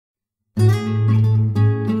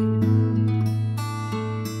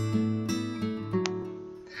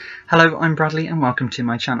Hello, I'm Bradley and welcome to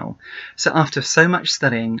my channel. So after so much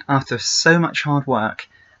studying, after so much hard work,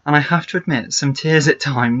 and I have to admit some tears at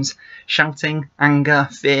times, shouting, anger,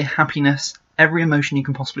 fear, happiness, every emotion you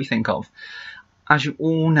can possibly think of. As you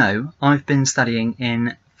all know, I've been studying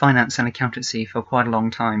in finance and accountancy for quite a long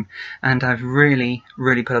time, and I've really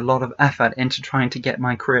put a lot of effort into trying to get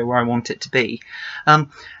my career where I want it to be.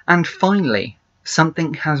 And finally,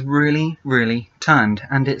 something has really turned,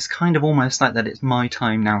 and it's kind of almost like that it's my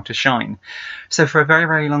time now to shine. So for a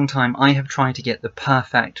very long time I have tried to get the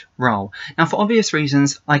perfect role. Now, for obvious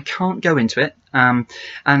reasons I can't go into it, and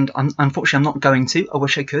unfortunately I'm not going to. I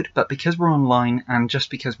wish I could, but because we're online and just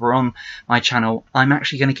because we're on my channel, I'm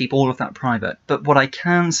actually going to keep all of that private. But what I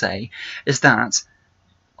can say is that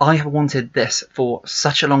I have wanted this for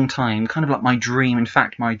such a long time, kind of like my dream, in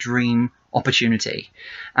fact my dream opportunity,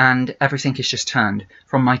 and everything has just turned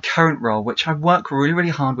from my current role, which I work really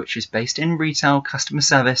hard, which is based in retail customer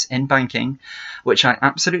service in banking, which I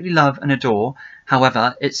absolutely love and adore.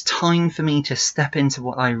 However, it's time for me to step into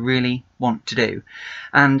what I really want to do.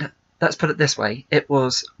 And let's put it this way, it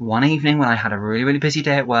was one evening when I had a really busy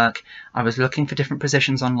day at work. I was looking for different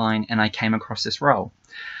positions online and I came across this role.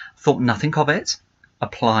 Thought nothing of it,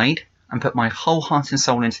 applied, and put my whole heart and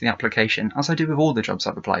soul into the application, as I do with all the jobs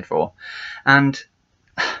I've applied for. And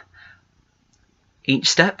each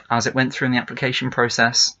step, as it went through in the application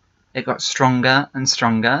process, it got stronger and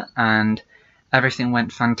stronger, and everything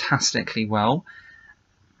went fantastically well.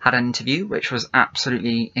 Had an interview, which was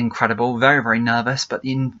absolutely incredible, very nervous, but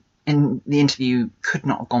the interview could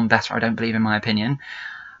not have gone better, I don't believe, in my opinion.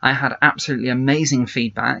 I had absolutely amazing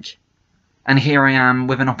feedback, and here I am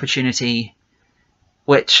with an opportunity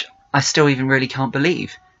which I still even really can't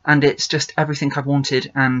believe, and it's just everything I've wanted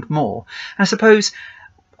and more. And I suppose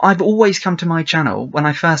I've always come to my channel, when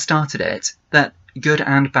I first started it, that good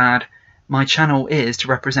and bad, my channel is to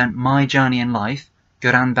represent my journey in life,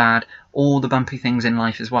 good and bad, all the bumpy things in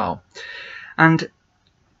life as well. And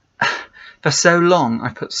for so long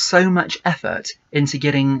I've put so much effort into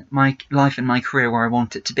getting my life and my career where I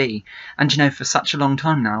want it to be, and you know, for such a long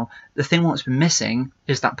time now, the thing what's been missing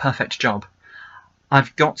is that perfect job.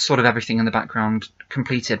 I've got sort of everything in the background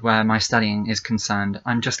completed where my studying is concerned.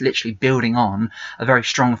 I'm just literally building on a very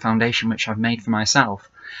strong foundation which I've made for myself.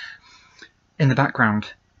 In the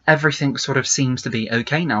background, everything sort of seems to be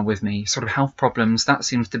okay now with me. Sort of health problems, that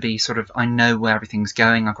seems to be sort of, I know where everything's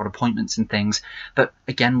going, I've got appointments and things, but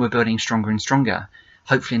again, we're building stronger and stronger.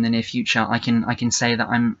 Hopefully in the near future I can say that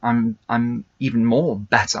I'm even more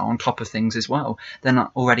better on top of things as well than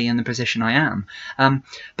already in the position I am.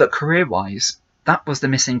 But career-wise, that was the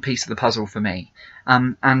missing piece of the puzzle for me,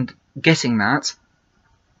 and getting that,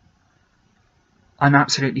 I'm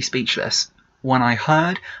absolutely speechless. When I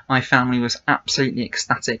heard, my family was absolutely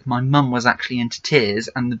ecstatic. My mum was actually into tears,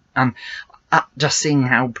 and just seeing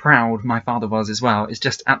how proud my father was as well is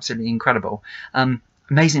just absolutely incredible.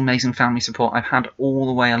 Amazing family support I've had all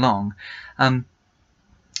the way along, and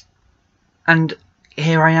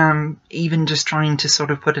here I am, even just trying to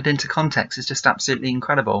sort of put it into context is just absolutely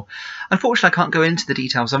incredible. Unfortunately, I can't go into the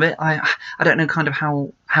details of it. I don't know kind of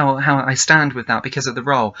how I stand with that because of the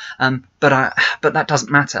role. But that doesn't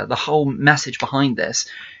matter. The whole message behind this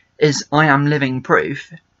is I am living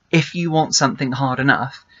proof. If you want something hard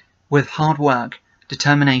enough, with hard work,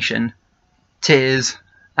 determination, tears,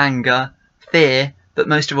 anger, fear, but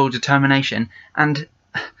most of all determination, and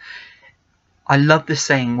I love this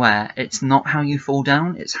saying where it's not how you fall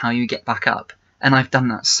down, it's how you get back up. And I've done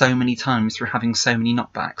that so many times through having so many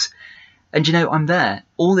knockbacks. And you know, I'm there.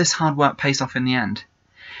 All this hard work pays off in the end.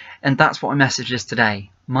 And that's what my message is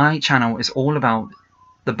today. My channel is all about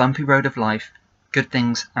the bumpy road of life, good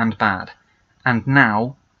things and bad. And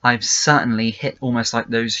now I've certainly hit almost like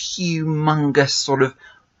those humongous sort of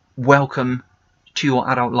welcome to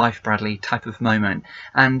your adult life, Bradley, type of moment,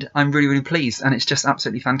 and I'm really pleased, and it's just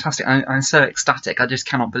absolutely fantastic. I'm so ecstatic, I just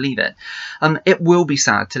cannot believe it. It will be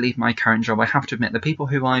sad to leave my current job, I have to admit. The people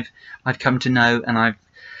who I've come to know, and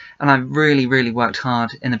I've really worked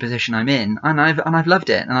hard in the position I'm in, and I've loved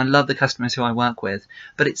it, and I love the customers who I work with.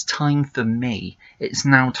 But it's time for me. It's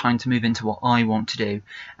now time to move into what I want to do,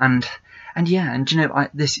 and yeah, and you know,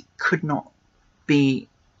 this could not be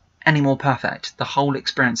any more perfect. The whole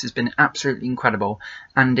experience has been absolutely incredible,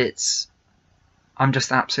 and I'm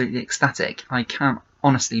just absolutely ecstatic. I can't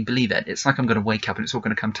honestly believe it. It's like I'm going to wake up and it's all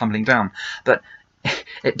going to come tumbling down, but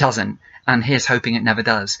it doesn't, and here's hoping it never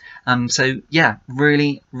does. So yeah,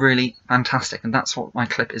 really fantastic, and that's what my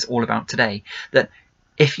clip is all about today. That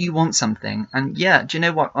if you want something, and yeah, do you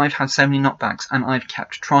know what? I've had so many knockbacks and I've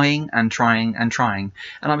kept trying and trying and trying.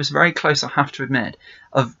 And I was very close, I have to admit,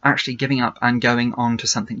 of actually giving up and going on to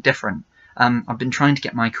something different. I've been trying to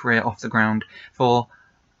get my career off the ground for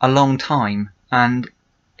a long time, and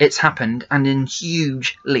it's happened, and in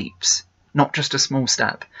huge leaps, not just a small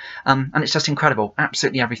step. And it's just incredible,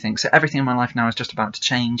 absolutely everything. So everything in my life now is just about to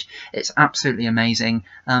change. It's absolutely amazing.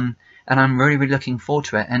 And I'm really, really looking forward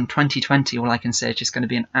to it. And 2020, all I can say is just going to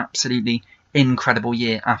be an absolutely incredible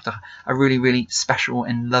year after a really, really special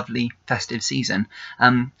and lovely festive season.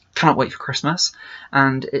 Cannot wait for Christmas,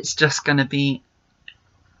 and it's just going to be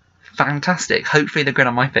fantastic. Hopefully the grin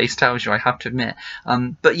on my face tells you, I have to admit.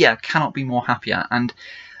 But yeah, cannot be more happier. And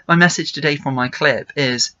my message today from my clip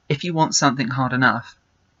is, if you want something hard enough,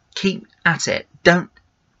 keep at it. Don't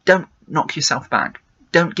knock yourself back.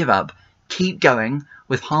 Don't give up. Keep going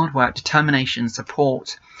with hard work, determination,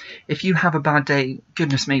 support. If you have a bad day,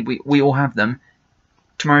 goodness me, we all have them.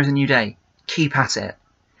 Tomorrow's a new day. Keep at it.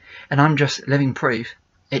 And I'm just living proof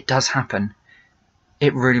it does happen.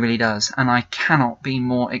 It really, really does. And I cannot be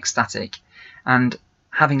more ecstatic. And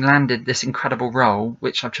having landed this incredible role,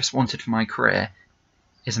 which I've just wanted for my career,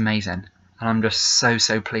 is amazing. And I'm just so,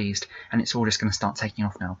 so pleased. And it's all just going to start taking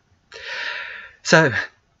off now. So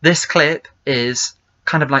this clip is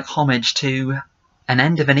kind of like homage to an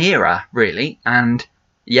end of an era, really. And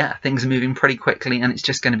yeah, things are moving pretty quickly, and it's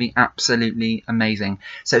just going to be absolutely amazing.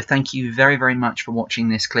 So thank you very, very much for watching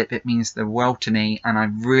this clip. It means the world to me, and I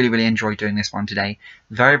really, really enjoyed doing this one today.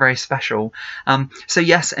 Very, very special. So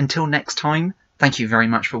yes, until next time, thank you very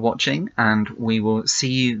much for watching, and we will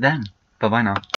see you then. Bye-bye now.